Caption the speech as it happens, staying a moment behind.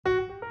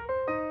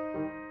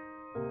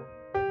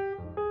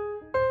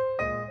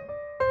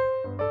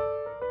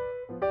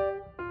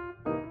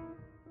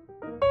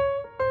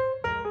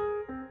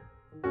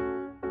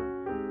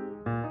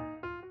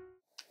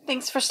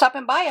Thanks for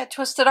stopping by at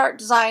Twisted Art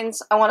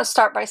Designs. I want to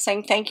start by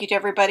saying thank you to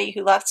everybody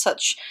who left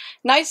such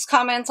nice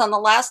comments on the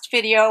last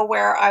video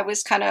where I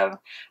was kind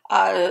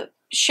of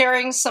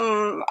sharing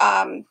some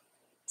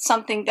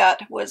something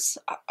that was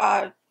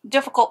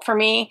difficult for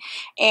me,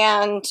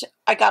 and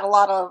I got a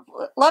lot of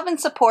love and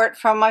support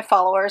from my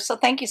followers, so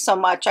thank you so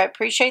much. I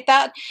appreciate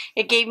that.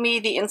 It gave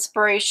me the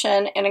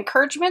inspiration and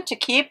encouragement to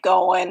keep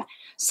going.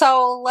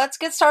 So let's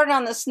get started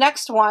on this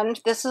next one.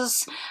 This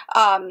is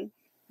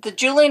the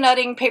Julie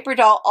Nutting Paper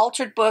Doll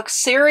Altered Book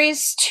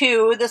Series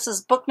 2. This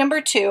is book number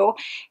 2,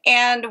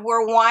 and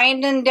we're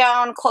winding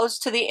down close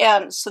to the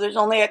end. So there's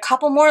only a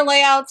couple more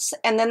layouts,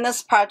 and then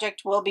this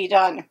project will be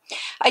done.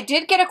 I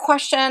did get a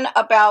question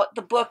about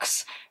the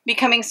books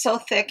becoming so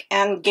thick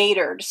and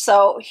gaitered.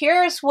 So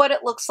here's what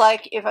it looks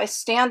like if I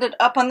stand it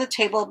up on the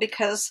table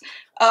because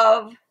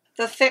of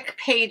the thick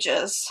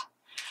pages.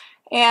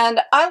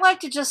 And I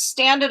like to just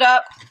stand it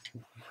up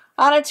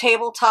on a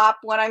tabletop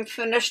when I'm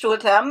finished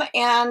with them,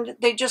 and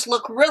they just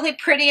look really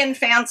pretty and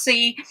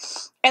fancy,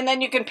 and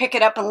then you can pick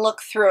it up and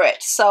look through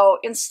it. So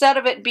instead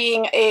of it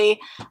being a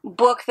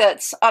book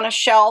that's on a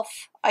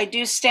shelf, I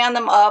do stand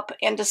them up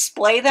and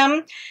display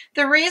them.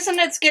 The reason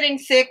it's getting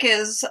thick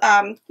is,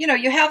 you know,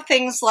 you have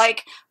things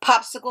like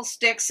popsicle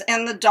sticks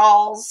and the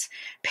dolls,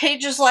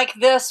 pages like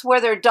this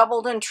where they're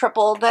doubled and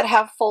tripled that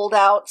have fold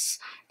outs,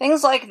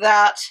 things like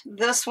that.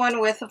 This one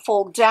with a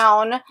fold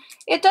down.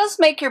 It does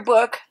make your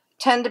book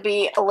tend to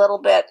be a little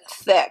bit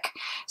thick.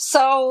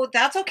 So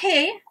that's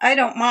okay. I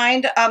don't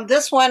mind.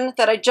 This one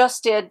that I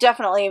just did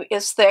definitely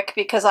is thick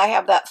because I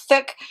have that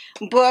thick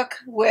book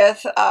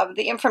with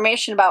the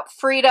information about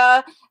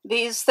Frida.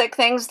 These thick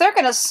things, they're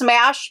going to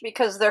smash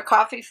because they're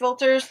coffee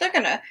filters. They're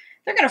going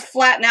to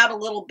flatten out a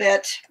little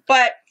bit.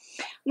 But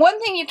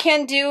one thing you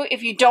can do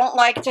if you don't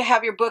like to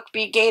have your book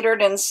be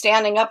gaitered and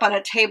standing up on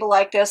a table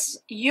like this,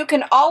 you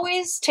can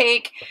always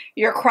take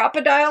your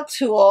crocodile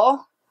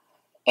tool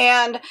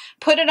and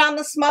put it on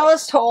the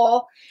smallest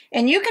hole,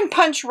 and you can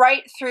punch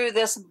right through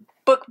this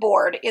book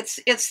board. It's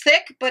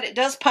thick, but it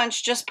does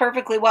punch just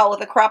perfectly well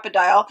with a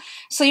crocodile.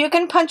 So you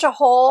can punch a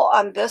hole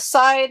on this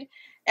side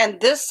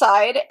and this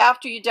side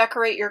after you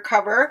decorate your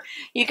cover.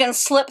 You can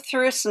slip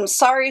through some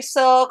sari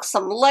silk,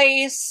 some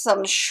lace,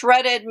 some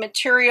shredded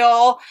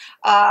material,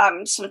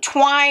 some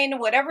twine,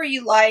 whatever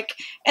you like,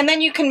 and then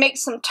you can make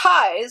some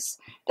ties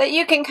that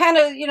you can kind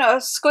of, you know,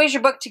 squeeze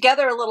your book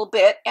together a little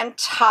bit and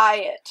tie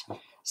it.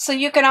 So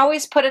you can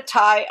always put a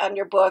tie on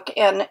your book,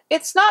 and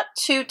it's not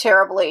too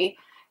terribly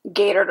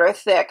gaitered or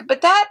thick.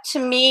 But that, to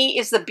me,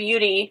 is the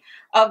beauty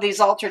of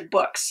these altered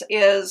books,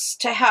 is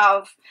to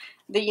have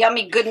the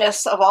yummy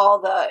goodness of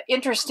all the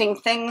interesting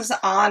things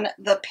on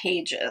the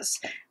pages.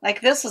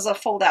 Like this is a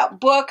fold-out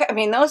book. I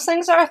mean, those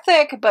things are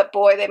thick, but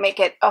boy, they make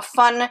it a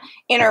fun,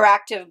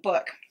 interactive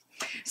book.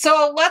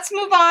 So let's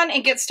move on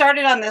and get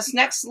started on this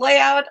next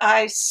layout.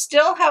 I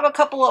still have a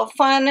couple of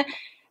fun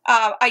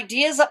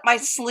ideas up my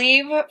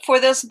sleeve for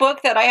this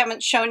book that I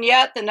haven't shown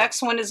yet. The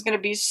next one is going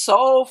to be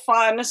so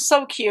fun,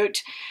 so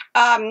cute.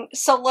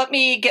 So let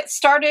me get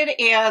started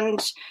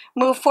and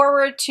move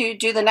forward to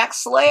do the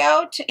next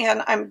layout.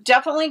 And I'm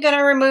definitely going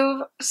to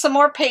remove some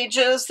more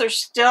pages.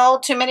 There's still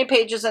too many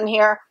pages in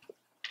here.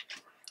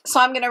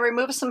 So I'm going to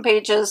remove some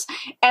pages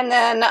and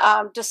then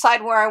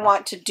decide where I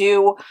want to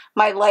do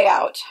my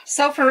layout.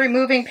 So for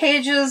removing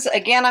pages,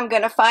 again, I'm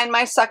going to find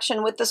my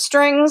section with the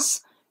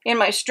strings in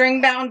my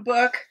string bound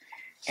book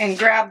and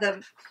grab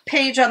the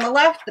page on the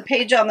left, the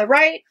page on the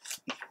right,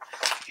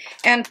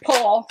 and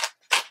pull,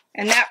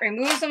 and that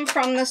removes them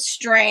from the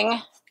string,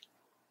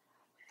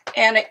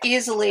 and it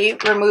easily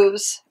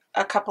removes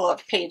a couple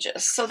of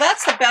pages. So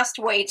that's the best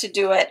way to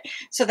do it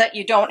so that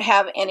you don't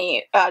have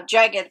any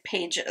jagged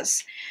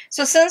pages.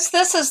 So since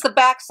this is the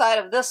back side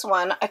of this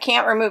one, I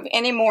can't remove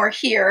any more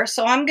here,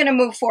 so I'm going to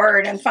move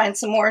forward and find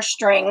some more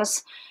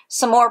strings,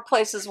 some more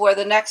places where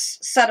the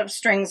next set of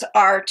strings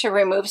are to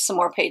remove some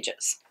more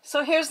pages.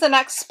 So here's the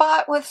next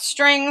spot with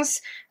strings.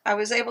 I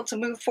was able to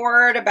move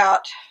forward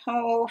about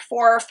 4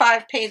 or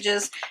 5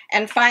 pages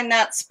and find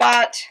that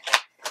spot,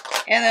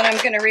 and then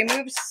I'm going to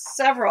remove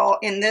several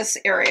in this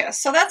area.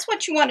 So that's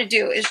what you want to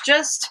do, is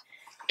just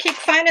keep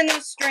finding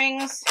those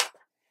strings,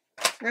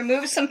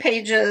 remove some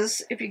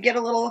pages. If you get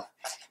a little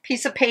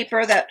piece of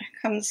paper that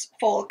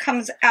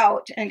comes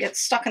out and gets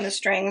stuck in the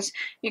strings,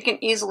 you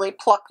can easily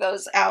pluck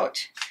those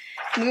out.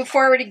 Move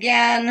forward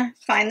again,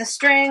 find the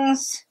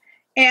strings,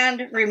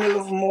 and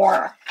remove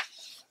more.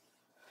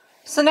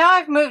 So now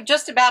I've moved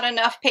just about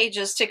enough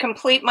pages to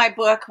complete my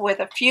book with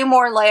a few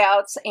more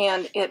layouts,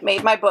 and it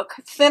made my book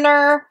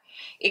thinner.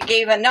 It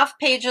gave enough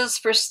pages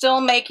for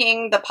still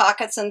making the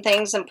pockets and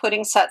things and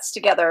putting sets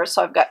together.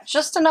 So I've got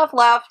just enough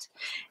left,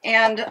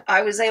 and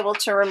I was able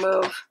to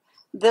remove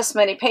this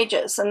many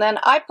pages. And then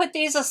I put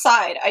these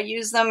aside. I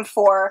use them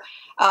for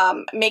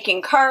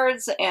making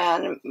cards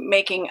and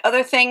making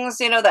other things,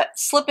 you know, that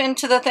slip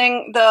into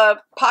the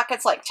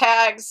pockets like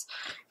tags,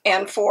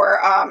 and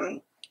for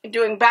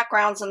doing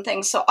backgrounds and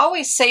things, so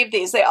always save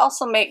these. They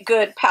also make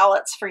good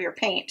palettes for your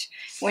paint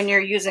when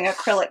you're using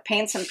acrylic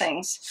paints and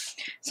things.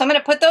 So I'm going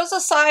to put those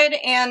aside,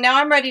 and now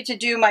I'm ready to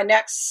do my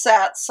next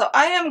set. So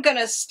I am going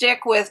to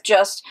stick with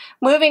just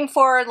moving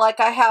forward like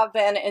I have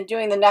been and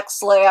doing the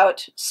next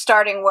layout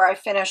starting where I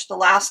finished the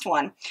last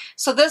one.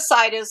 So this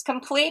side is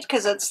complete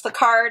because it's the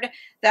card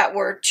that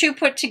were 2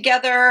 put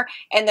together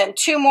and then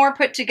 2 more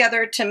put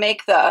together to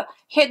make the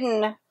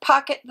hidden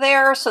pocket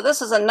there. So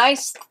this is a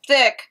nice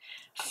thick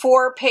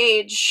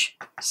 4-page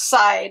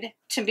side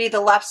to be the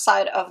left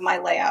side of my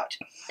layout.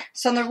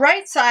 So on the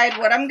right side,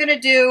 what I'm going to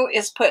do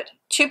is put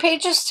 2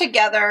 pages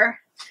together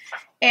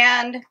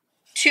and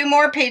 2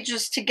 more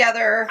pages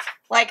together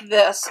like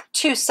this,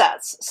 2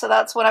 sets. So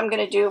that's what I'm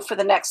going to do for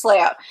the next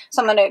layout.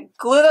 So I'm going to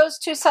glue those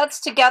 2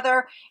 sets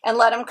together and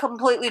let them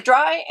completely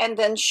dry and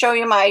then show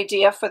you my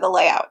idea for the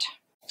layout.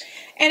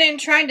 And in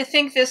trying to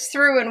think this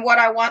through and what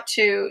I want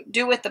to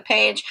do with the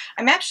page,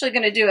 I'm actually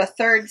going to do a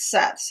 3rd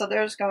set. So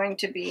there's going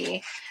to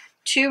be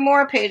 2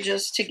 more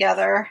pages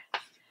together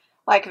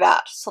like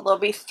that. So there'll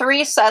be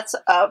 3 sets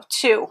of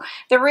 2.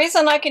 The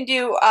reason I can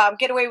do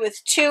get away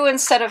with 2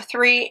 instead of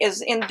 3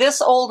 is in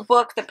this old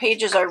book the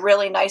pages are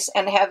really nice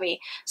and heavy,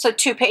 so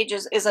 2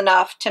 pages is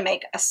enough to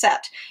make a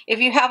set. If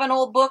you have an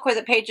old book where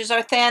the pages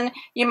are thin,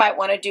 you might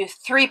want to do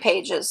 3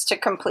 pages to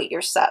complete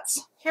your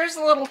sets. Here's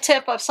a little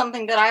tip of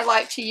something that I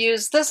like to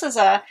use. This is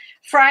a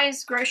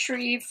Fry's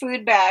grocery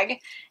food bag,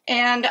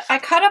 and I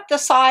cut up the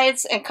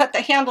sides and cut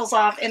the handles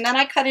off, and then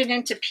I cut it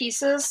into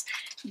pieces.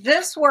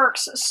 This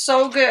works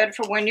so good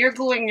for when you're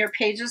gluing your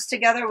pages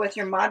together with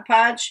your Mod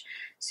Podge.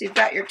 So you've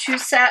got your 2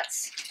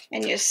 sets,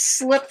 and you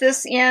slip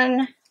this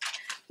in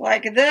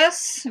like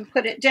this and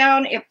put it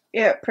down.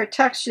 It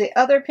protects the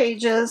other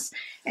pages,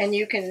 and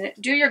you can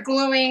do your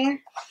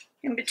gluing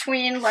in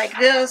between like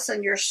this,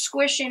 and you're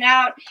squishing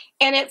out,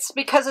 and it's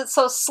because it's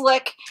so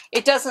slick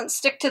it doesn't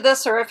stick to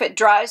this, or if it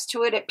dries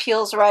to it, it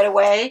peels right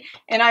away,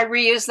 and I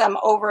reuse them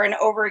over and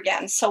over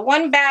again. So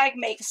one bag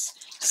makes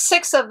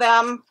 6 of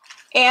them,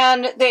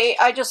 and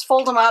I just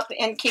fold them up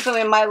and keep them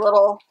in my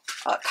little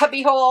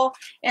cubby hole,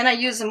 and I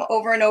use them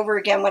over and over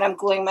again when I'm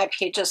gluing my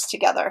pages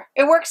together.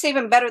 It works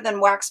even better than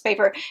wax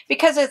paper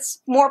because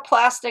it's more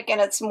plastic and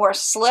it's more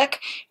slick,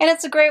 and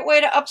it's a great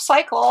way to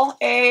upcycle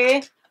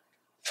a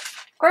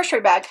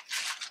grocery bag.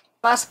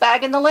 Last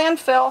bag in the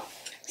landfill.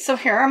 So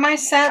here are my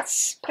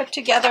sets put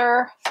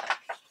together,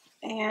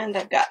 and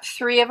I've got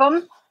 3 of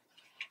them.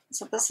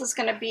 So this is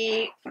going to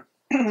be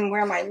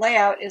where my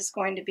layout is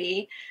going to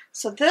be.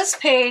 So this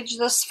page,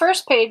 this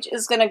first page,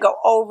 is going to go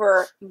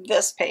over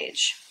this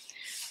page.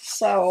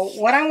 So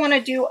what I want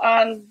to do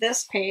on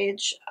this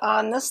page,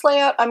 on this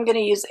layout, I'm going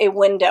to use a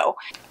window.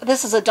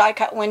 This is a die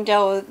cut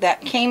window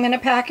that came in a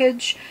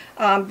package,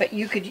 but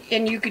you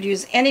could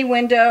use any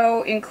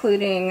window,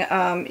 including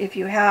if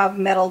you have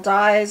metal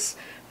dies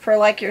for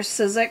like your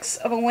Sizzix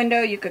of a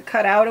window, you could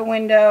cut out a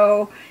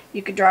window,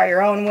 you could draw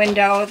your own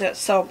window.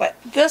 But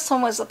this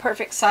one was the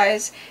perfect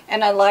size,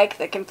 and I like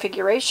the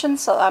configuration,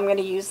 so I'm going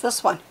to use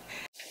this one.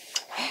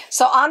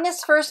 So on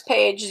this first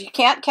page, you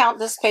can't count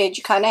this page,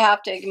 you kind of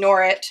have to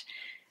ignore it.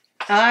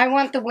 I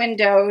want the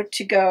window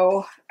to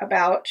go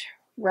about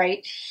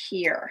right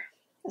here.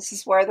 This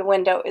is where the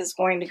window is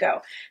going to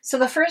go. So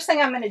the first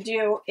thing I'm going to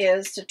do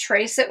is to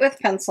trace it with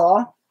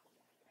pencil,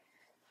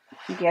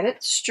 get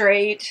it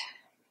straight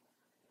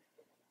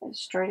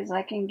as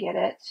I can get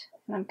it.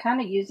 And I'm kind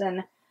of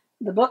using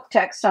the book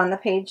text on the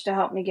page to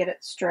help me get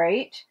it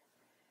straight.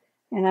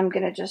 And I'm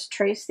going to just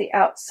trace the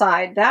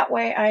outside. That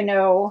way I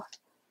know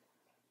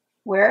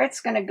where it's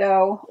going to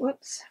go,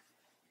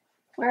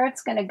 where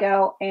it's going to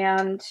go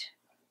and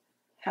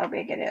how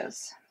big it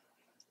is.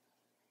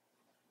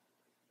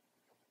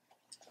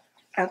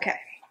 Okay,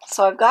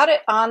 so I've got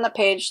it on the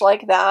page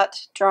like that,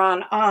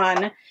 drawn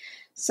on.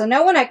 So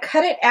now when I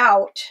cut it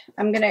out,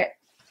 I'm going to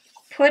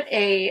put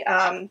a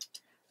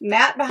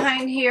mat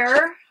behind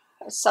here,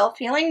 a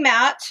self-healing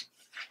mat,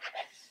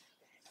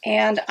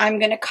 and I'm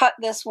going to cut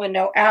this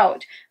window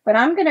out. But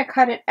I'm going to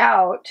cut it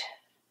out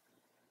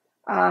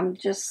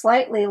just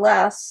slightly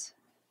less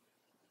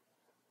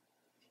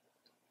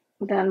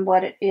than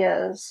what it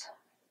is.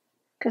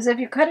 Because if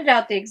you cut it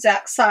out the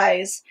exact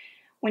size,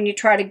 when you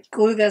try to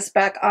glue this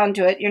back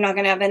onto it, you're not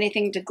going to have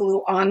anything to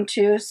glue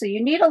onto. So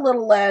you need a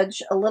little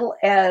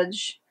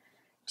edge,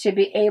 to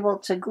be able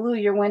to glue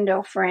your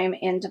window frame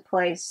into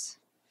place.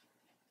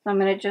 I'm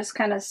going to just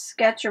kind of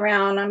sketch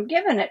around. I'm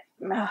giving it,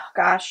 oh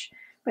gosh,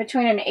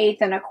 between 1/8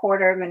 and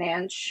 1/4 of an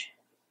inch.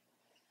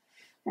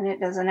 And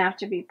it doesn't have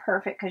to be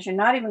perfect because you're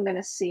not even going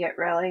to see it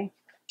really.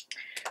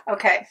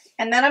 Okay,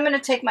 and then I'm going to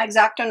take my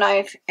X-Acto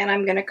knife and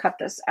I'm going to cut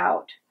this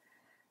out.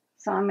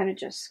 So I'm going to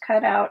just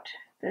cut out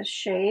this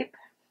shape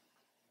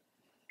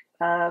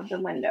of the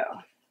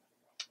window.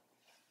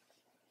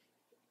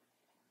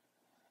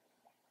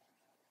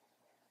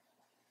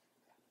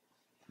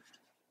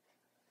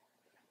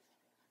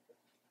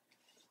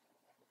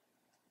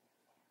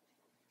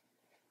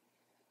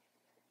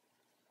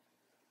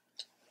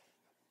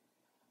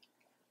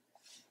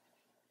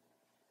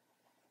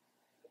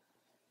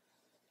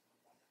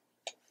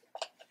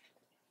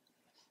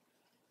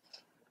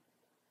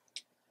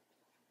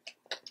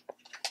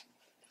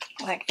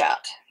 like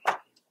that.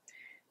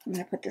 I'm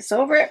going to put this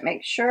over it,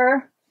 make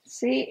sure,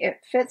 see,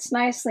 it fits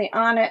nicely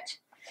on it,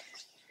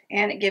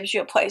 and it gives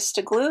you a place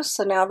to glue,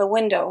 so now the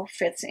window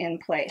fits in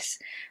place.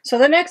 So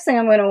the next thing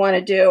I'm going to want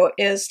to do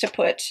is to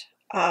put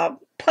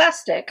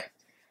plastic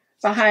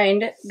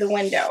behind the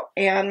window,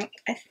 and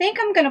I think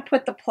I'm going to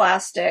put the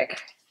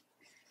plastic,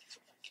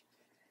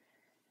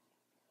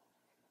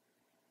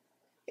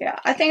 yeah,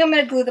 I think I'm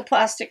going to glue the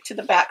plastic to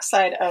the back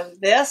side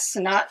of this,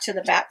 not to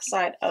the back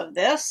side of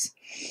this.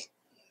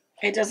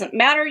 It doesn't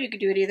matter, you could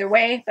do it either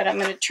way, but I'm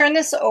going to turn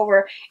this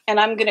over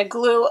and I'm going to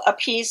glue a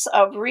piece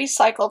of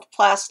recycled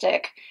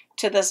plastic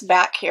to this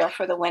back here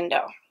for the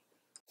window.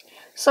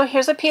 So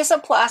here's a piece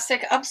of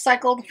plastic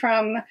upcycled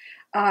from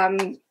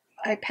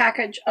a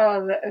package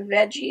of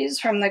veggies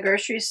from the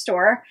grocery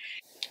store.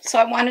 So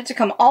I wanted to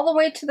come all the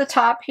way to the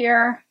top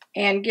here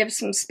and give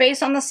some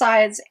space on the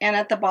sides and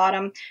at the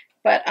bottom,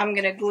 but I'm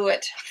going to glue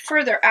it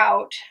further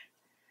out.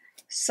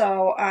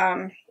 So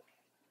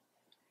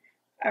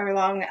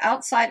along the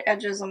outside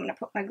edges, I'm going to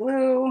put my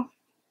glue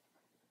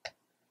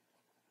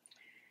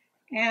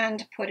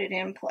and put it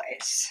in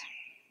place.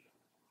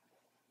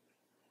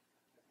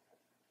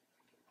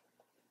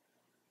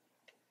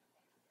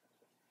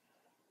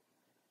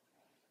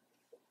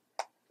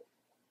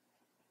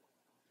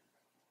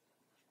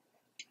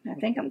 I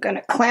think I'm going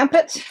to clamp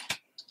it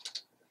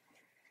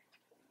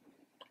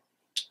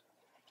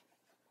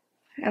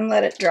and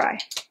let it dry.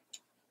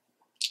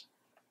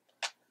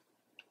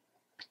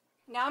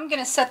 Now I'm going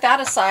to set that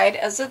aside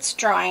as it's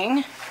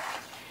drying,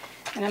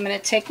 and I'm going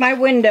to take my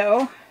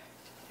window.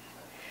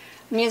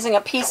 I'm using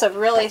a piece of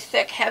really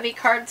thick, heavy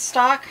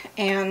cardstock,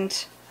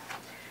 and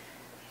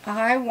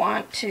I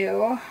want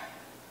to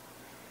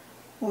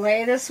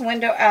lay this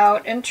window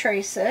out and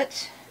trace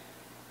it.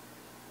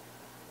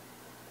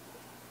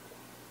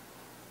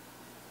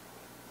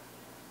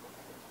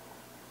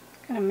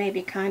 I'm going to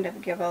maybe kind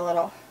of give a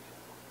little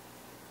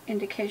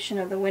indication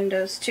of the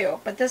windows too,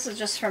 but this is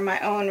just for my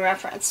own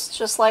reference,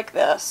 just like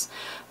this.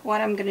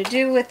 What I'm going to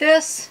do with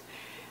this,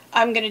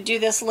 I'm going to do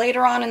this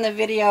later on in the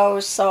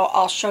video, so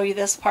I'll show you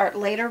this part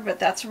later, but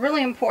that's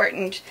really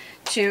important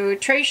to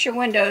trace your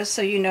windows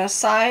so you know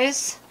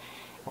size,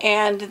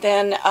 and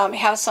then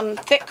have some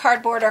thick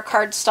cardboard or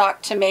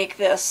cardstock to make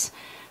this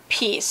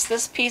piece.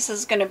 This piece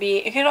is going to be,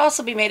 it could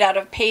also be made out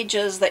of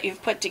pages that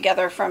you've put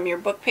together from your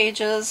book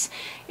pages.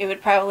 It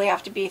would probably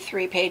have to be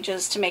 3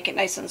 pages to make it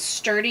nice and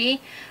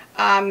sturdy.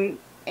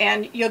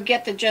 And you'll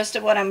get the gist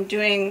of what I'm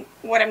doing,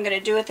 what I'm going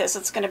to do with this.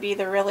 It's going to be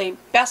the really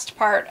best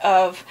part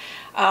of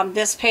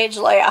this page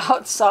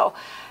layout. So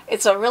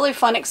it's a really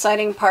fun,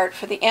 exciting part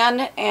for the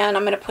end, and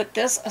I'm going to put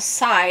this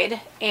aside,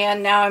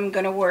 and now I'm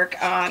going to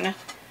work on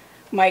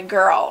my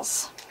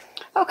girls.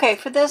 Okay,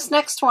 for this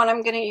next one,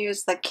 I'm going to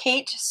use the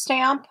Kate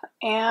stamp,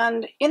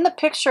 and in the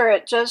picture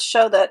it does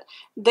show that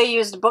they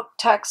used book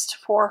text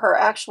for her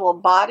actual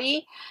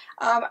body.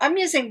 I'm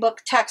using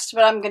book text,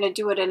 but I'm going to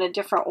do it in a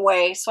different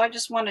way, so I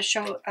just want to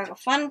show a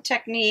fun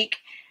technique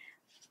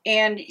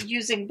and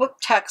using book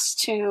text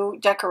to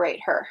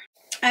decorate her.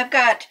 I've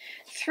got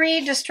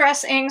 3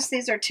 Distress inks.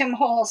 These are Tim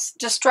Holtz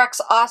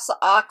Distress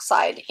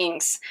Oxide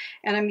inks,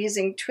 and I'm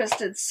using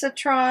Twisted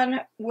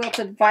Citron,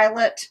 Wilted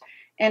Violet,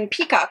 and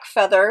Peacock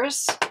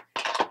Feathers.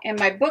 And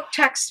my book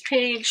text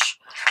page,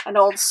 an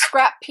old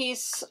scrap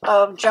piece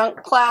of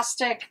junk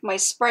plastic, my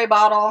spray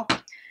bottle.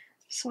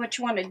 So what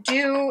you want to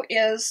do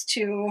is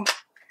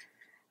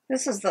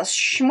this is the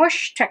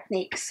smush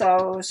technique.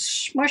 So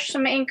smush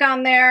some ink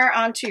on there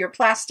onto your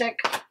plastic,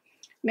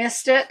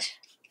 mist it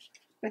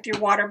with your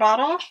water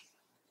bottle,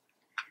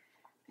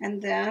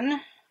 and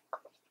then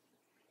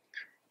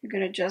you're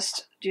going to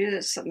just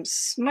do some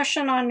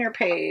smushing on your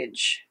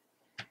page,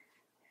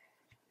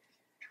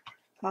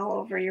 all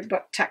over your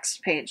book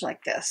text page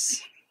like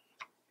this.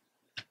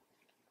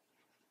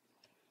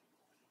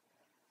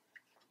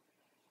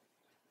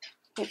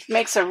 It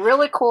makes a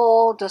really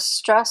cool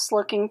distressed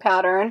looking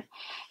pattern,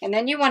 and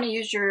then you want to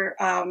use your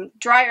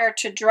dryer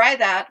to dry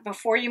that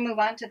before you move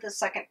on to the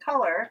second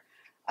color.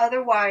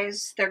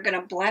 Otherwise they're going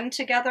to blend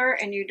together,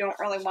 and you don't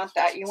really want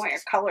that. You want your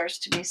colors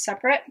to be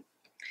separate.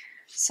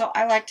 So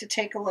I like to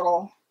take a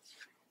little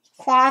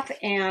cloth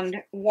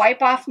and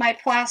wipe off my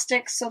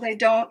plastic so they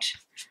don't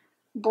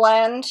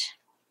blend,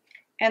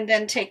 and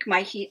then take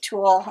my heat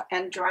tool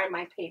and dry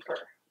my paper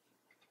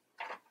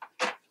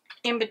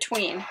in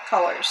between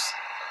colors.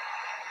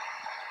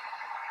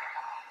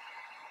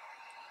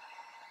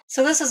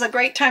 So this is a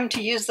great time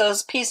to use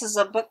those pieces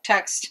of book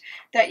text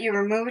that you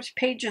removed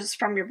pages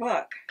from your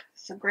book.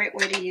 It's a great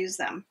way to use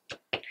them.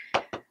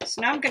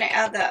 So now I'm going to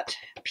add that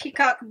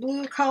peacock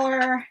blue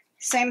color,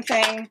 same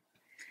thing,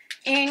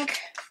 ink,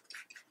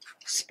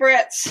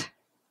 spritz,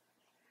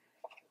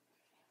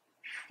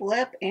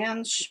 flip,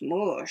 and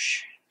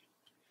smoosh.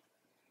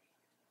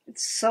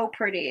 It's so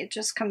pretty. It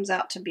just comes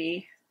out to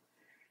be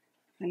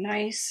a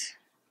nice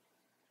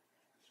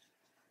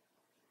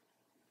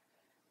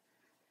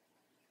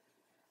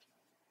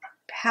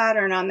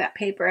pattern on that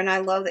paper, and I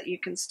love that you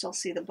can still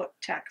see the book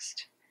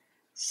text.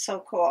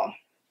 So cool.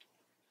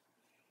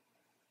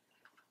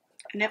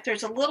 And if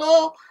there's a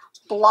little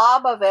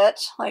blob of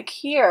it, like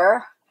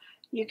here,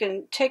 you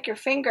can take your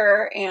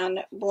finger and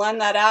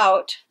blend that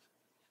out.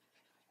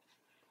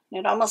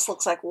 It almost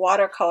looks like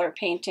watercolor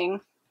painting,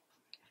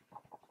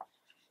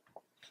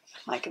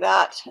 like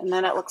that. And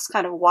then it looks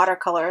kind of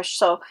watercolorish.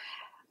 So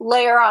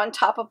layer on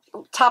top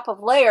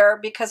of layer,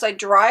 because I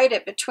dried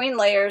it between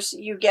layers,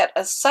 you get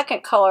a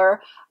second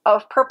color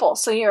of purple.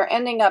 So you're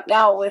ending up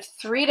now with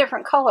 3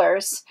 different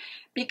colors.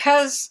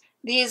 Because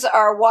these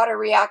are water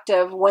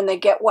reactive, when they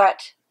get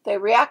wet, they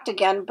react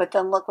again, but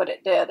then look what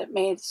it did. It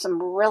made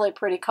some really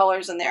pretty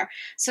colors in there.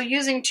 So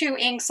using 2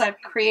 inks,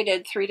 I've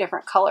created 3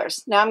 different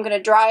colors. Now I'm going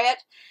to dry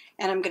it,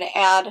 and I'm going to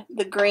add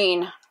the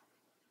green.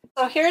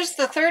 So here's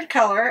the 3rd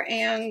color,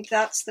 and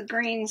that's the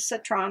green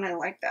citron. I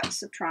like that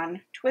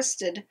citron,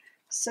 twisted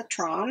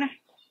citron.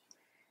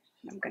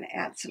 I'm going to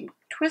add some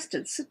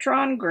twisted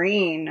citron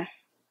green.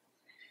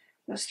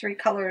 Those 3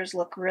 colors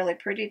look really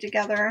pretty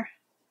together.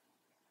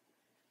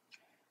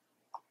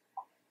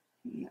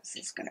 And this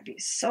is going to be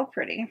so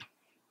pretty.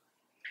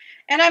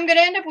 And I'm going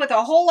to end up with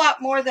a whole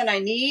lot more than I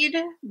need,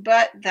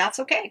 but that's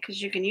okay,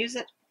 because you can use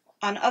it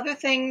on other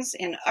things,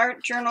 in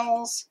art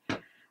journals,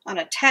 on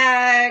a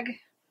tag.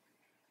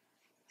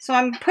 So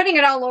I'm putting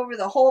it all over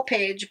the whole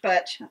page,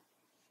 but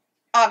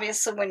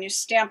obviously when you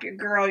stamp your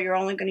girl, you're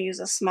only going to use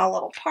a small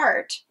little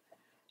part,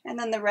 and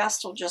then the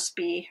rest will just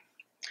be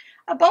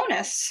a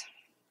bonus.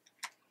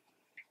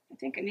 I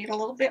think I need a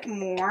little bit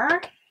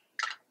more.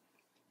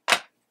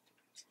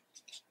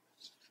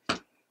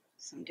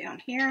 Some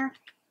down here.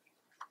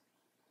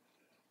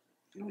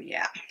 Oh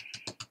yeah.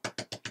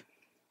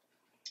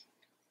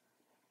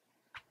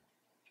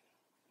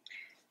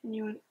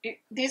 And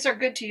these are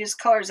good to use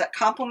colors that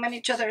complement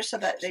each other so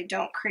that they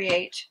don't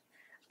create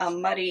a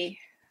muddy,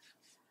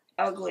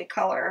 ugly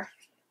color.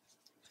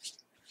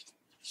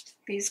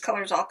 These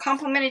colors all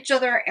complement each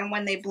other, and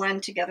when they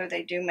blend together,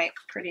 they do make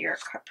pretty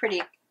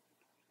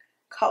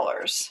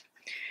colors.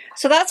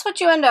 So that's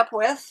what you end up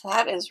with.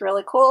 That is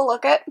really cool.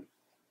 Look at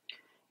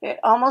it.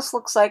 Almost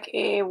looks like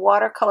a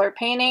watercolor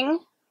painting.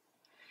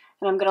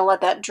 And I'm going to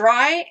let that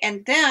dry,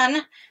 and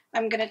then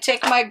I'm going to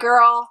take my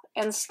girl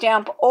and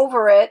stamp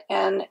over it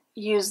and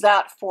use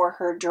that for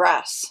her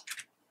dress.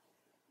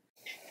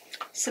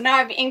 So now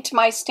I've inked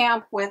my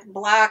stamp with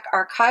black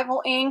archival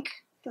ink.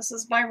 This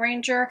is by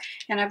Ranger,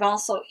 and I've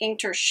also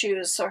inked her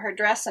shoes, so her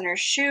dress and her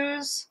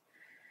shoes.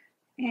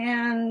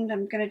 And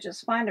I'm going to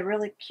just find a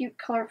really cute,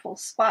 colorful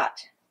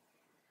spot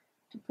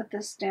to put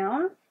this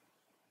down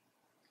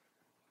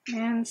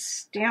and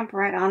stamp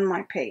right on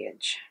my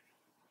page.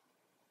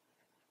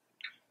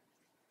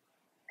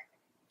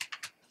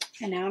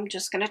 And now I'm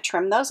just going to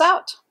trim those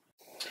out.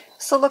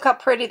 So look how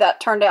pretty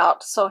that turned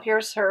out. So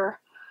here's her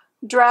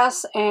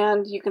dress,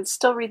 and you can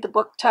still read the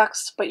book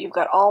text, but you've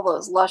got all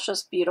those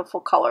luscious, beautiful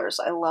colors.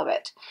 I love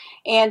it.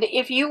 And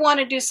if you want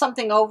to do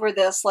something over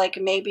this, like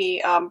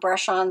maybe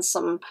brush on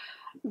some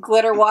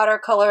glitter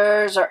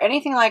watercolors or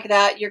anything like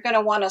that, you're going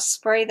to want to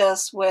spray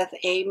this with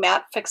a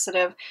matte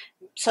fixative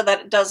so that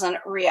it doesn't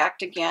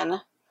react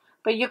again.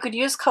 But you could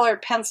use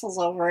colored pencils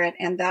over it,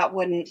 and that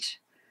wouldn't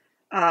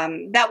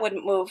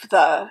move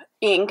the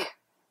ink.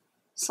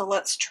 So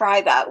let's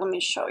try that. Let me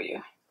show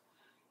you.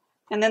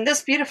 And then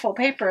this beautiful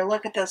paper,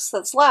 look at this,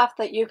 that's left,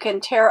 that you can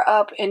tear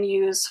up and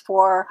use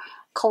for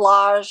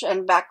collage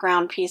and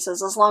background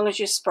pieces as long as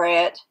you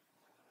spray it.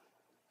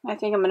 I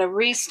think I'm going to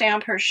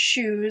re-stamp her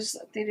shoes.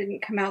 They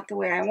didn't come out the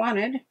way I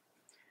wanted.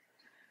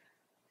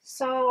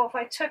 So if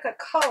I took a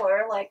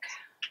color, like,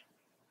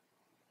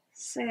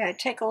 say I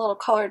take a little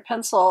colored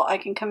pencil, I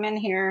can come in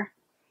here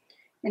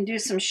and do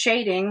some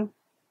shading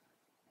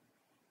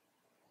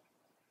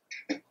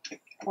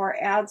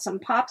or add some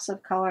pops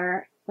of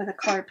color with a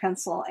colored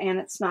pencil, and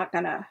it's not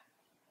gonna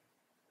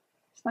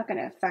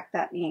affect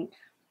that ink.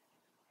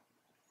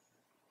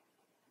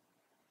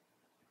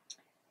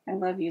 I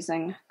love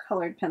using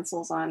colored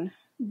pencils on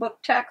book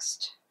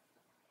text.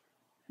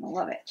 I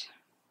love it.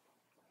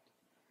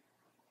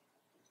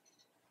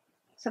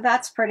 So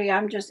that's pretty.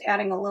 I'm just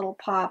adding a little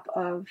pop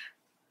of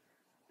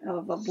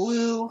a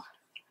blue,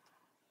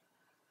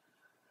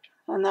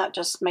 and that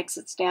just makes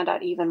it stand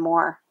out even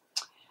more.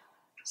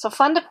 So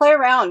fun to play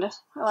around.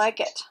 I like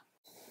it.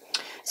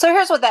 So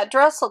here's what that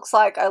dress looks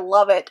like. I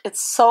love it.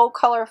 It's so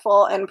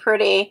colorful and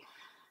pretty.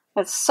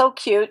 It's so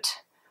cute.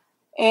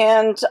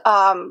 And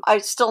I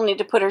still need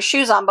to put her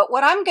shoes on. But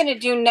what I'm going to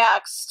do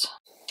next,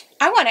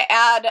 I want to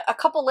add a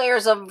couple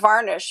layers of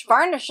varnish.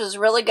 Varnish is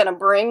really going to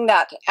bring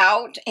that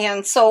out.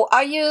 And so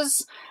I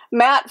use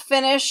matte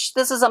finish.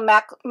 This is a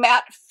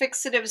matte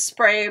fixative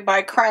spray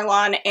by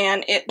Krylon,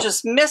 and it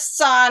just mists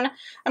on.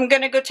 I'm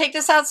going to go take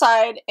this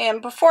outside,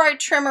 and before I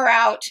trim her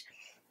out,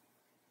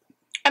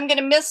 I'm going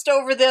to mist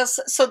over this,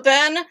 so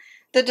then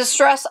the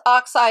Distress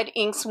Oxide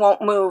inks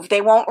won't move.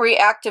 They won't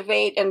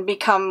reactivate and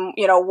become,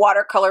 you know,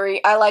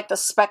 watercolory. I like the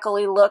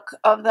speckly look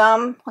of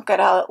them. Look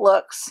at how it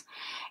looks.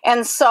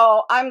 And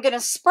so I'm going to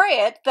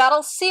spray it,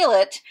 that'll seal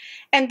it,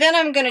 and then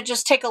I'm going to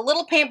just take a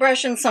little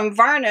paintbrush and some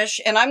varnish,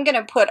 and I'm going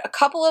to put a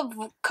couple of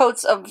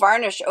coats of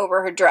varnish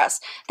over her dress.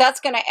 That's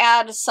going to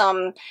add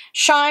some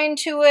shine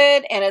to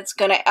it, and it's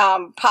going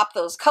to pop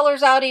those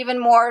colors out even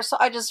more. So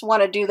I just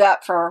want to do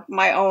that for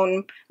my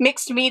own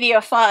mixed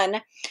media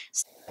fun.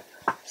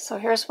 So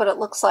here's what it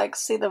looks like.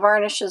 See, the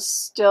varnish is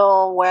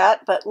still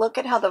wet, but look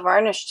at how the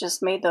varnish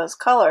just made those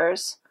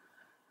colors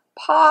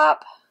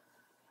pop.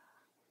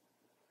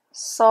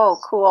 So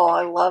cool.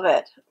 I love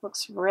it. It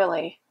looks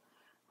really,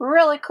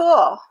 really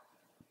cool.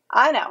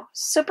 I know.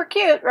 Super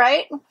cute,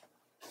 right?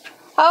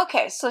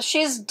 Okay, so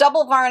she's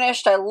double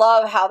varnished. I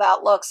love how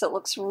that looks. It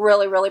looks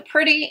really, really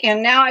pretty.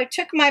 And now I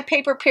took my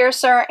paper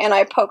piercer and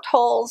I poked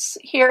holes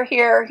here,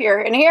 here, here,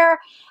 and here.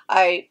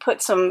 I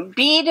put some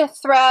bead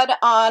thread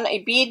on a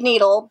bead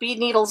needle. Bead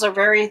needles are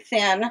very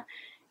thin.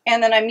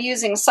 And then I'm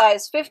using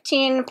size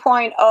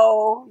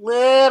 15.0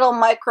 little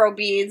micro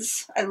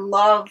beads. I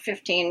love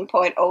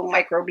 15.0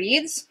 micro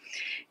beads.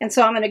 And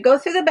so I'm going to go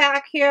through the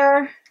back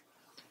here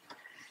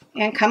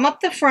and come up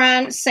the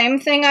front. Same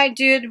thing I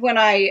did when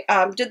I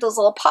did those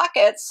little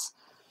pockets.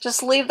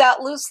 Just leave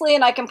that loosely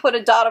and I can put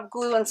a dot of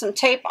glue and some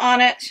tape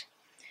on it.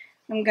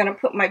 I'm going to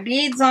put my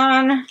beads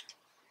on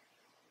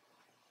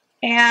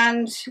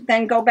and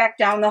then go back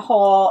down the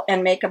hole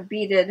and make a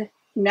beaded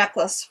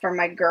necklace for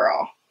my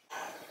girl.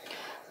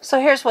 So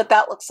here's what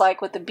that looks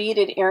like with the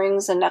beaded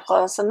earrings and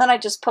necklace. And then I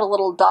just put a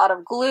little dot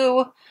of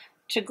glue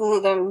to glue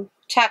them,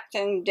 tack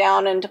them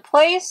down into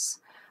place.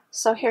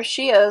 So here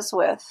she is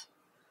with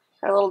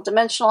her little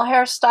dimensional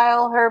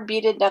hairstyle, her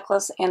beaded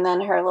necklace, and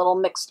then her little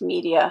mixed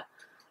media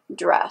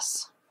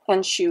dress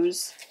and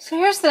shoes. So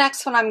here's the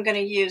next one I'm going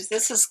to use.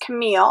 This is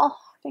Camile.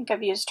 I think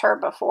I've used her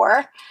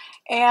before.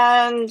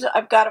 And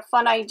I've got a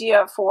fun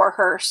idea for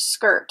her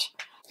skirt.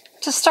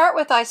 To start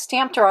with, I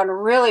stamped her on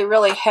really,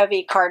 really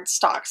heavy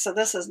cardstock. So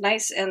this is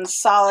nice and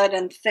solid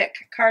and thick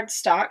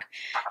cardstock.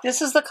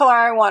 This is the color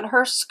I want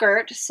her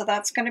skirt, so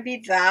that's going to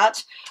be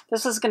that.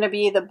 This is going to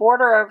be the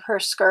border of her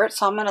skirt,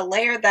 so I'm going to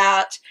layer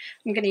that.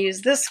 I'm going to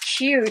use this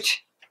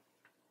cute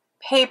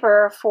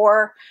paper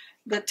for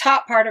the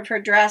top part of her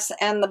dress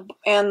and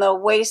the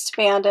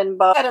waistband and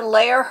bow. I'm going to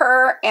layer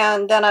her,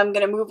 and then I'm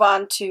going to move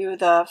on to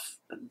the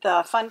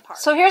fun part.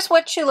 So here's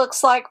what she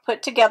looks like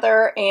put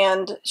together,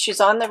 and she's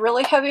on the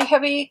really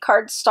heavy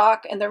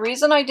cardstock. And the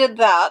reason I did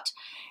that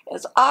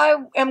is I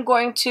am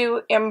going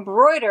to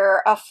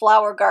embroider a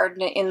flower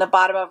garden in the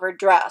bottom of her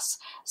dress.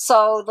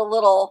 So the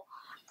little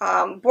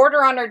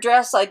border on her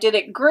dress, I did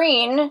it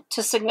green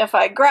to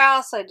signify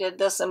grass. I did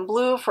this in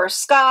blue for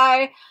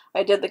sky.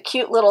 I did the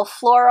cute little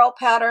floral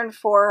pattern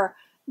for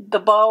the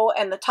bow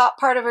and the top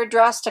part of her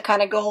dress to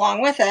kind of go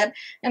along with it.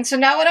 And so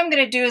now what I'm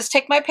going to do is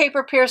take my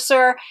paper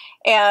piercer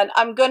and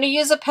I'm going to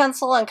use a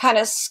pencil and kind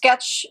of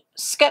sketch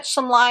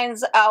some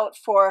lines out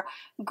for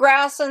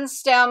grass and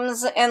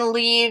stems and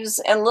leaves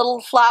and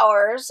little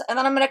flowers. And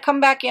then I'm going to come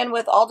back in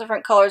with all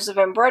different colors of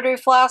embroidery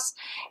floss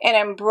and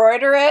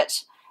embroider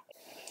it.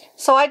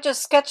 So I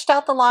just sketched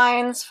out the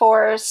lines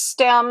for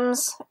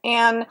stems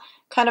and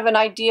kind of an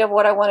idea of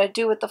what I want to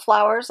do with the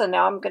flowers, and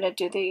now I'm going to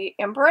do the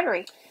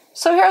embroidery.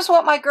 So here's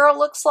what my girl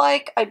looks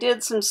like. I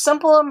did some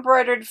simple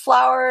embroidered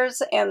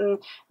flowers and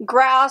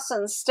grass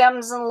and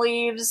stems and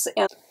leaves,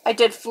 and I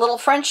did little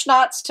French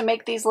knots to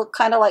make these look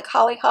kind of like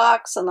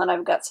hollyhocks, and then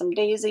I've got some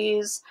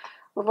daisies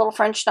with little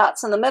French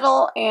knots in the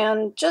middle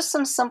and just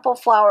some simple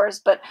flowers.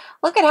 But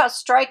look at how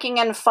striking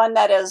and fun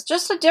that is.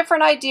 Just a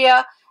different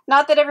idea.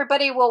 Not that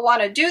everybody will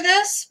want to do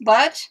this,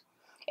 but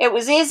it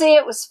was easy,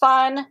 it was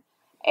fun,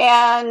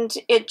 and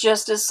it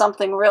just is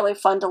something really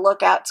fun to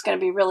look at. It's going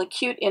to be really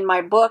cute in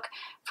my book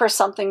for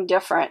something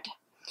different.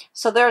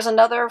 So there's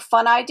another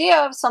fun idea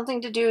of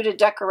something to do to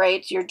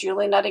decorate your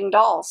Julie Nutting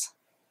dolls.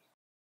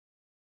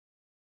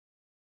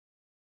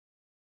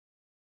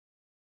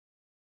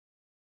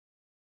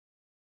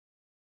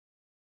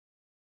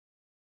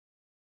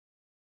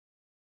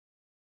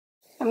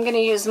 I'm going to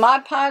use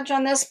Mod Podge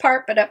on this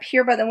part, but up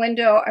here by the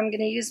window, I'm going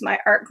to use my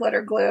art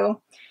glitter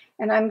glue,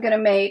 and I'm going to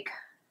make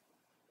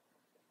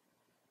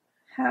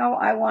how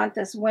I want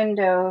this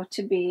window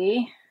to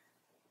be,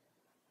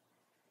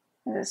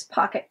 this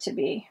pocket to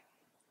be.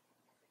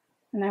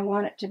 And I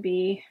want it to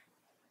be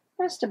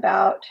just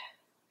about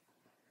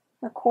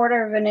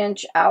 1/4 of an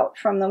inch out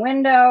from the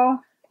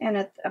window, and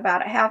it's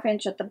about 1/2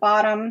 inch at the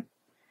bottom,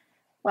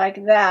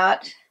 like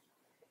that.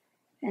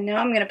 And now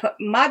I'm going to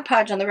put Mod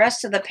Podge on the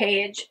rest of the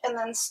page and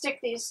then stick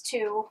these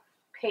two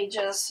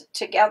pages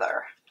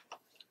together.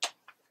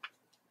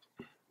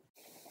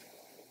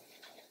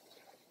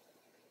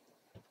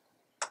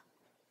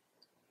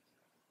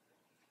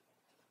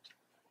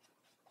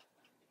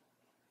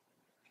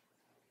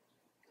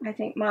 I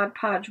think Mod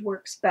Podge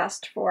works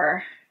best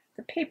for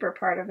the paper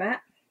part of it.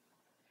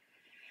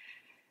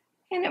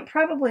 And it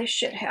probably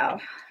should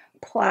have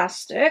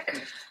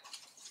plastic.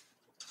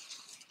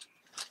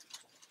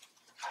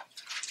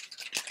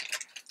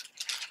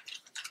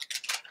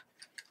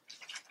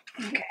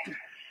 Okay.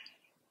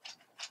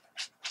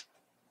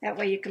 That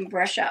way you can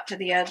brush out to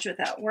the edge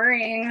without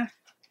worrying.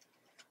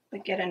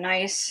 get a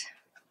nice,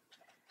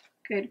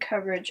 good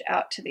coverage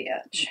out to the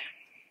edge.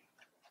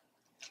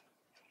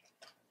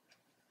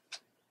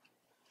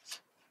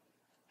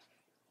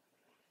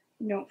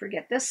 Don't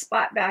forget this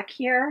spot back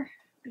here.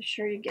 Be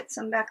sure you get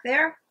some back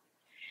there.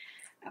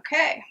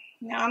 Okay,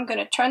 now I'm going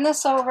to turn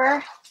this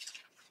over.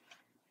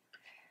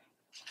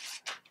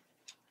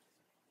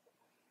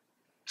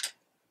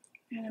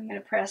 And I'm going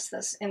to press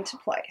this into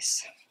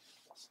place.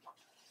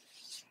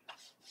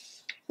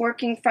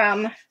 Working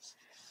from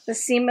the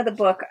seam of the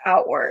book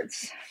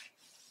outwards.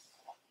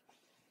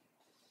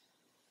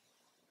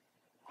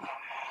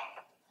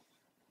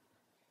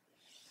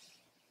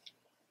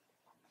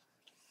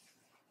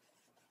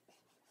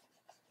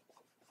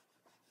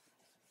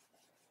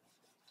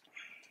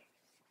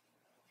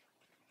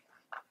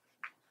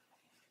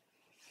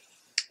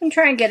 I'm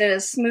trying to get it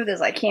as smooth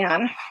as I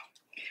can.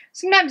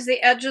 Sometimes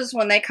the edges,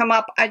 when they come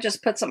up, I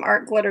just put some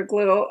art glitter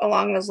glue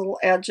along those little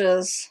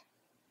edges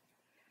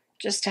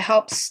just to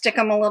help stick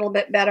them a little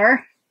bit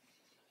better.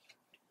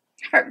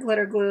 Art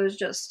glitter glue is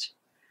just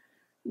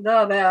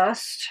the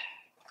best.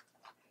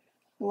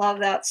 Love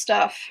that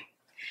stuff.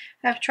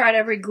 I've tried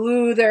every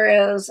glue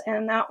there is,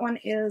 and that one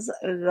is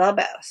the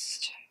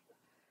best.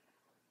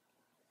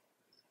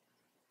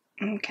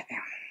 Okay.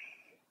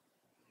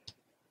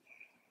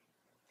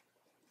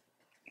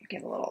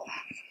 Get a little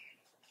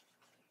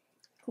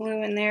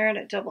glue in there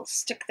to double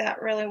stick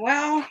that really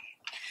well.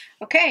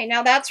 Okay,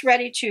 now that's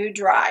ready to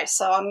dry,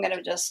 so I'm going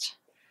to just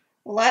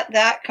let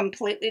that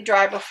completely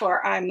dry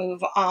before I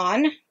move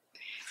on.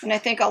 And I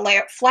think I'll lay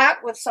it flat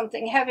with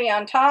something heavy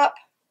on top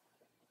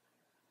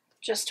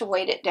just to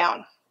weight it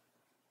down.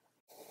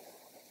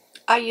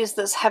 I use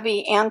this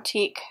heavy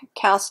antique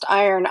cast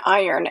iron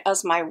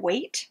as my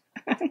weight.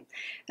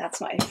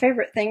 That's my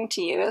favorite thing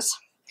to use.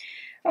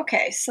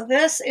 Okay, so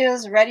this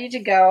is ready to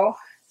go.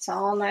 It's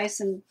all nice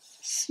and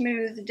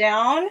smooth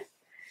down.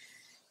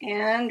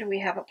 And we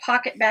have a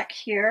pocket back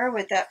here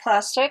with that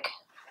plastic.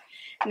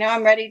 Now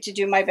I'm ready to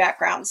do my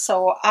background.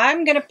 So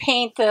I'm going to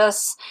paint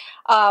this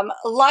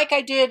like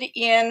I did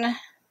in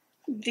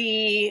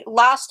the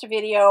last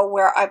video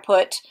where I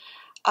put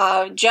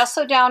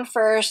gesso down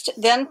first,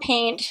 then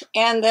paint,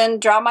 and then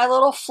draw my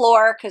little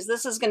floor, because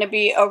this is going to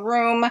be a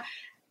room.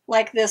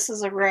 Like this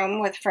is a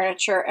room with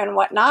furniture and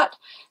whatnot.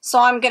 So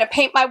I'm going to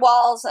paint my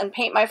walls and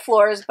paint my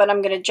floors, but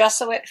I'm going to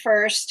gesso it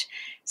first.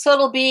 So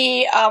it'll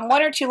be 1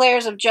 or 2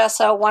 layers of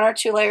gesso, 1 or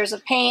 2 layers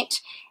of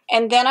paint,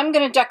 and then I'm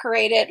going to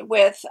decorate it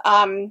with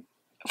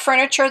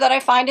furniture that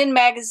I find in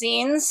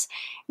magazines.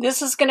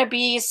 This is going to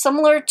be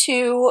similar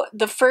to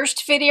the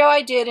first video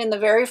I did in the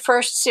very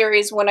first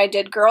series when I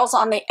did Girls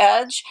on the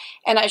Edge,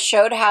 and I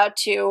showed how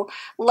to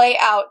lay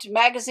out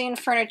magazine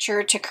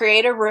furniture to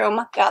create a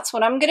room. That's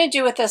what I'm going to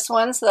do with this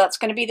one, so that's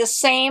going to be the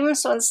same.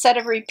 So instead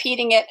of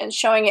repeating it and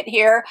showing it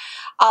here,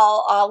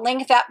 I'll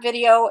link that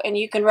video and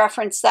you can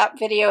reference that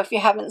video if you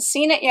haven't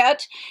seen it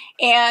yet.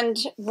 And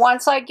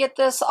once I get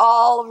this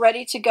all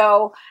ready to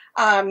go,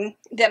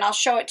 then I'll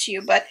show it to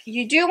you. But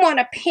you do want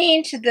to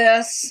paint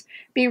this.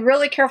 Be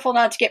really careful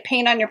not to get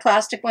paint on your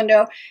plastic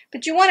window,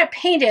 but you want to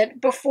paint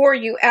it before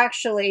you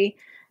actually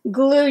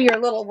glue your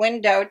little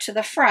window to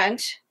the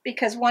front,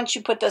 because once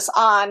you put this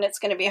on, it's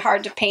going to be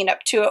hard to paint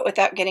up to it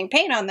without getting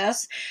paint on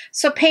this.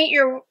 So paint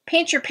your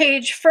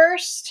page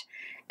first,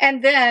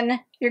 and then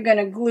you're going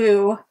to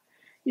glue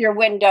your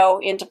window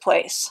into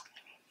place.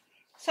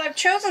 So I've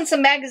chosen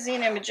some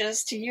magazine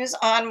images to use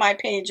on my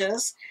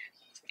pages.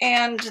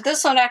 And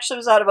this one actually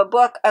was out of a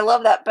book. I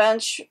love that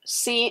bench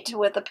seat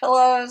with the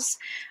pillows.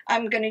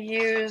 I'm going to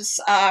use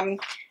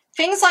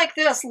things like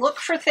this. Look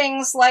for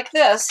things like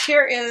this.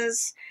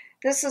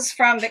 This is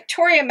from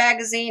Victoria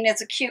magazine.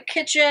 It's a cute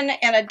kitchen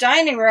and a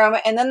dining room.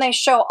 And then they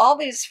show all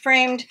these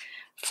framed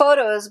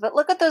photos. But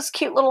look at those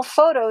cute little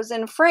photos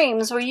in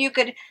frames where you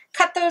could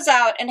cut those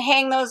out and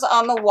hang those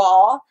on the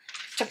wall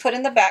to put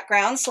in the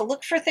background. So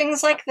look for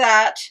things like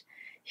that.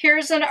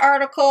 Here's an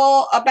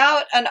article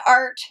about an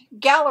art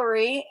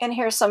gallery, and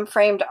here's some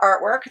framed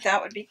artwork.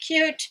 That would be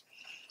cute.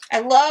 I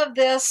love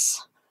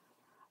this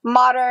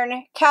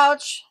modern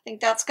couch. I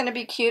think that's going to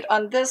be cute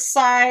on this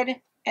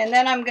side. And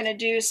then I'm going to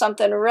do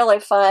something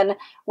really fun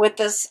with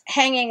this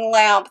hanging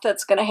lamp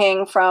that's going to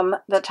hang from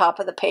the top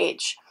of the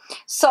page.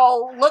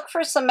 So look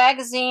for some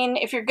magazine,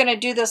 if you're going to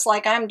do this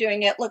like I'm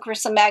doing it, look for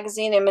some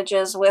magazine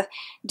images with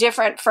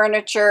different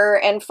furniture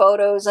and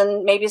photos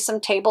and maybe some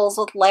tables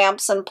with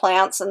lamps and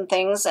plants and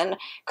things, and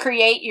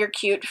create your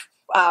cute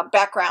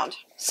background.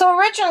 So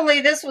originally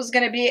this was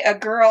going to be a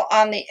girl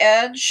on the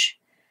edge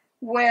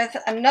with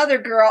another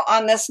girl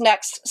on this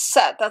next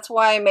set. That's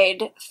why I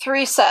made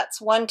 3 sets.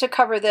 One to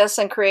cover this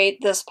and create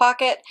this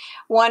pocket,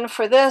 one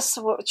for this,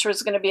 which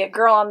was going to be a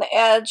girl on the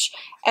edge,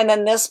 and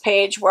then this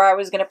page where I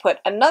was going to put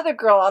another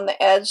girl on the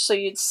edge so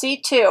you'd see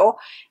 2.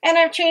 And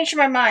I've changed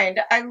my mind.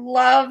 I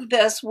love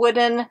this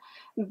wooden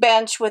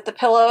bench with the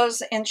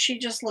pillows, and she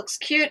just looks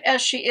cute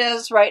as she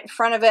is right in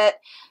front of it.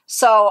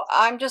 So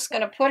I'm just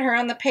going to put her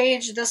on the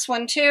page, this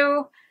one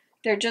too.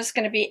 They're just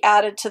going to be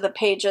added to the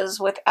pages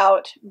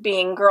without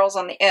being girls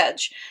on the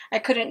edge. I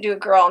couldn't do a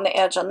girl on the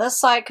edge on this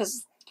side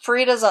because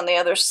Frida's on the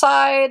other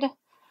side.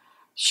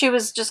 She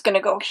was just going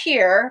to go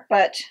here,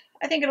 but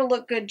I think it'll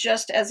look good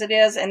just as it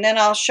is. And then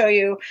I'll show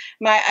you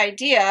my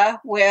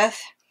idea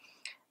with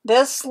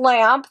this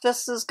lamp.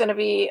 This is going to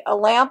be a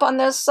lamp on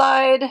this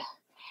side,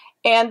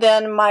 and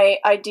then my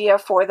idea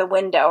for the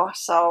window.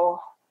 So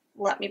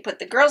let me put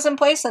the girls in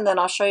place, and then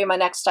I'll show you my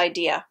next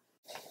idea.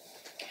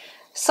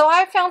 So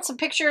I found some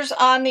pictures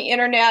on the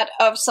internet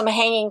of some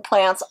hanging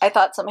plants. I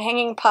thought some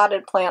hanging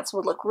potted plants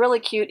would look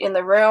really cute in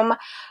the room.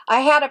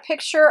 I had a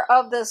picture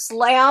of this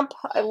lamp.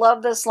 I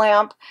love this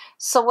lamp.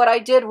 So what I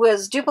did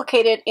was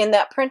duplicate it in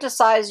that print a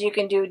size. You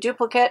can do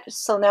duplicate.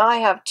 So now I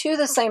have two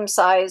the same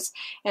size,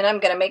 and I'm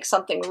going to make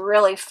something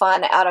really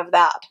fun out of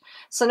that.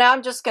 So now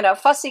I'm just going to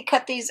fussy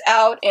cut these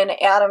out and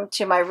add them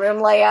to my room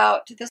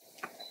layout.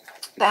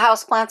 The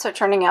house plants are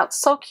turning out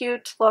so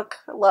cute. Look,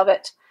 I love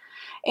it.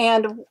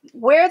 And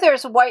where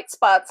there's white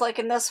spots, like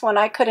in this one,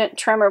 I couldn't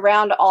trim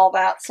around all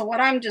that. So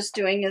what I'm just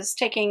doing is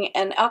taking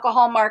an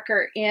alcohol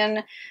marker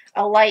in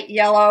a light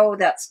yellow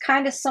that's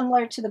kind of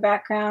similar to the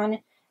background.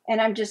 And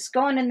I'm just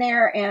going in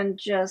there and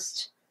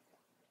just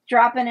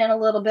dropping in a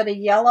little bit of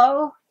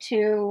yellow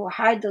to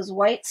hide those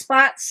white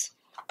spots.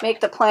 Make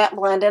the plant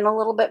blend in a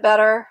little bit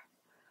better.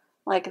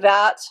 Like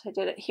that. I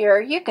did it here.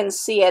 You can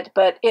see it,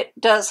 but it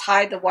does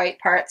hide the white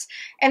parts.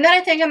 And then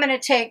I think I'm going to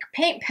take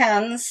paint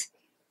pens,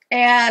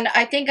 and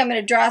I think I'm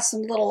going to draw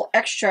some little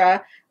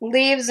extra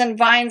leaves and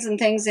vines and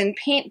things in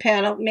paint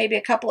pen, maybe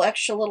a couple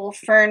extra little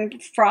fern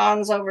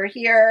fronds over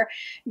here,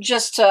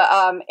 just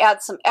to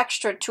add some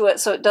extra to it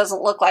so it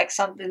doesn't look like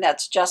something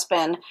that's just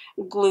been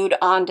glued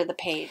onto the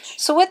page.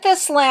 So with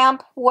this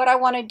lamp, what I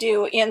want to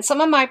do, in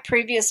some of my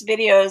previous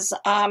videos,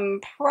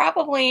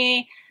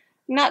 probably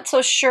not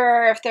so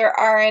sure if there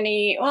are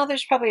any, well,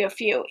 there's probably a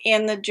few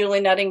in the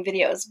Julie Nutting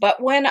videos,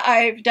 but when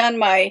I've done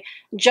my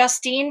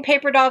Justine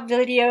paper doll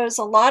videos,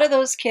 a lot of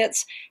those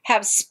kits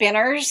have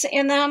spinners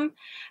in them.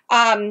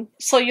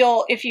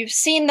 So if you've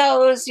seen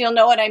those, you'll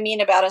know what I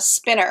mean about a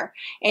spinner,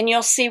 and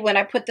you'll see when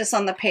I put this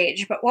on the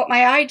page. But what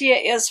my idea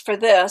is for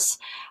this,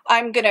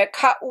 I'm going to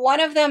cut one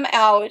of them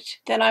out,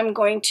 then I'm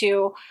going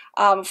to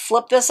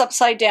flip this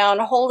upside down,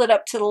 hold it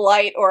up to the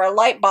light or a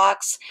light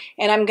box,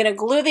 and I'm going to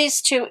glue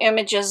these two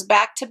images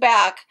back to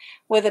back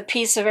with a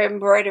piece of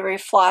embroidery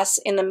floss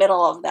in the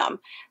middle of them.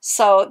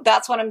 So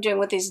that's what I'm doing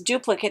with these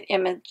duplicate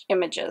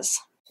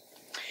images.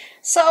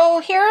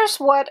 So here's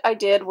what I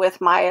did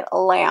with my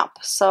lamp.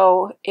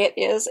 So it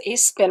is a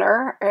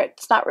spinner, or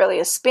it's not really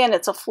a spin,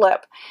 it's a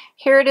flip.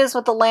 Here it is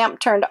with the lamp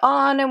turned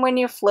on, and when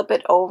you flip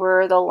it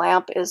over, the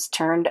lamp is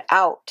turned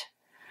out.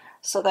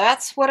 So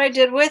that's what I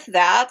did with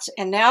that.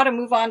 And now to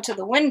move on to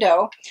the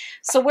window.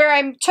 So where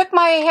I took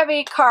my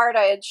heavy card,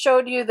 I had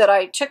showed you that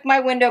I took my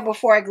window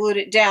before I glued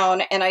it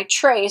down, and I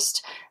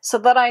traced so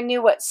that I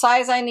knew what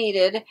size I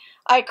needed.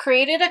 I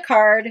created a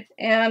card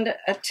and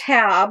a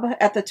tab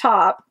at the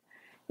top.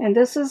 And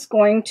this is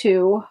going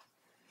to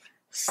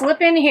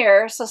slip in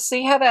here. So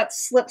see how that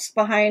slips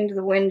behind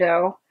the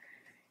window.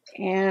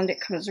 And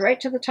it comes right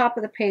to the top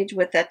of the page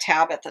with that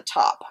tab at the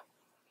top.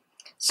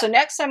 So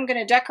next I'm going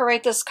to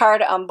decorate this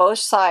card on both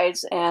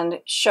sides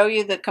and show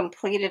you the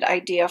completed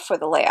idea for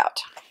the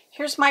layout.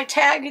 Here's my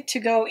tag to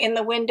go in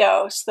the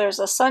window. So there's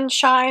a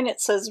sunshine.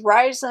 It says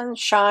Rise and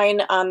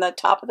Shine on the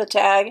top of the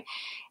tag.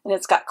 And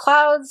it's got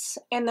clouds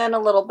and then a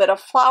little bit of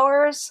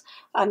flowers.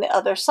 On the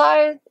other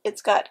side,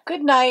 it's got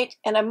good night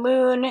and a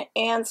moon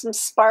and some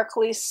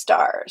sparkly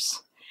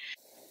stars.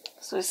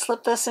 So we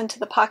slip this into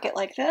the pocket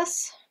like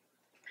this.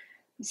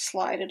 And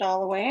slide it all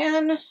the way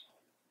in.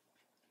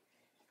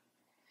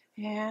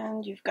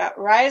 And you've got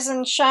Rise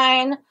and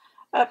Shine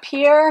up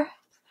here.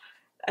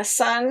 A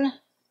sun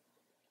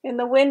in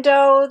the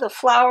window, the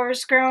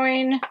flowers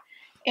growing.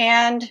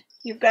 And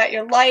you've got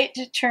your light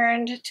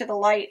turned to the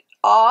light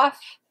off.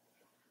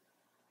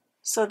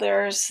 So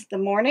there's the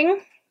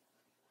morning,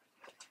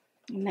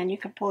 and then you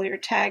can pull your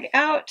tag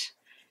out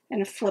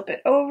and flip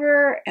it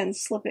over and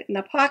slip it in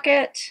the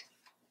pocket.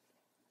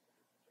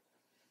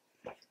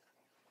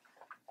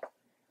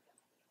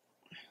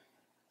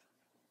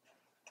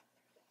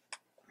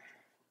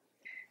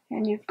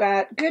 And you've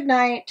got good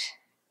night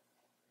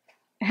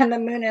and the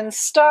moon and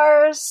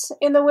stars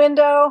in the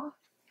window.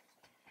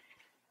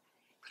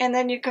 And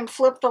then you can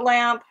flip the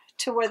lamp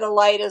to where the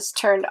light is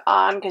turned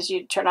on, because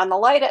you turn on the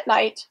light at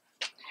night.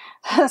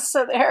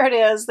 So there it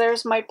is.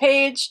 There's my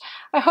page.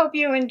 I hope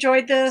you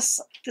enjoyed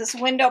this. This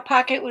window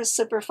pocket was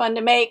super fun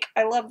to make.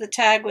 I love the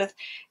tag with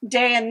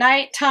day and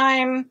night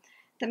time,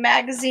 the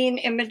magazine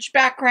image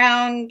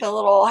background, the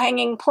little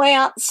hanging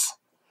plants,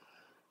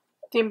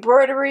 the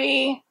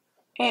embroidery,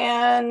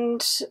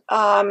 and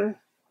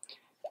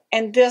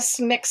this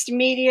mixed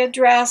media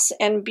dress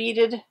and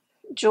beaded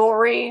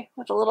jewelry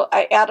with a little,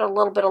 I added a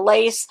little bit of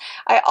lace.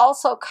 I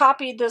also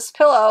copied this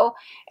pillow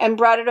and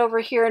brought it over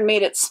here and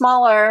made it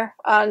smaller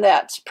on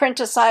that print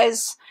a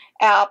size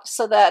app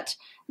so that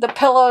the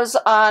pillows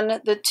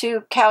on the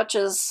two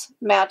couches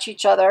match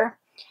each other.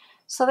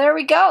 So there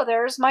we go.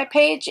 There's my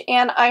page,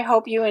 and I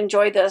hope you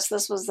enjoyed this.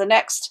 This was the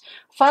next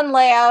fun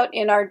layout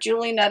in our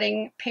Julie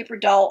Nutting Paper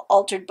Doll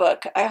Altered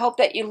book. I hope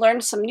that you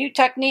learned some new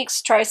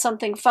techniques, try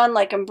something fun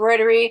like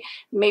embroidery,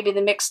 maybe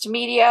the mixed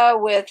media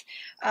with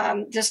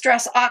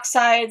distress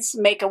oxides,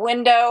 make a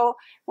window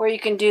where you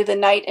can do the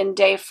night and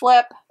day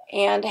flip,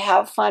 and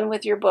have fun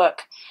with your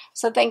book.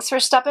 So thanks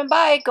for stopping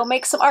by. Go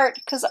make some art,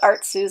 because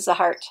art soothes the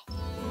heart.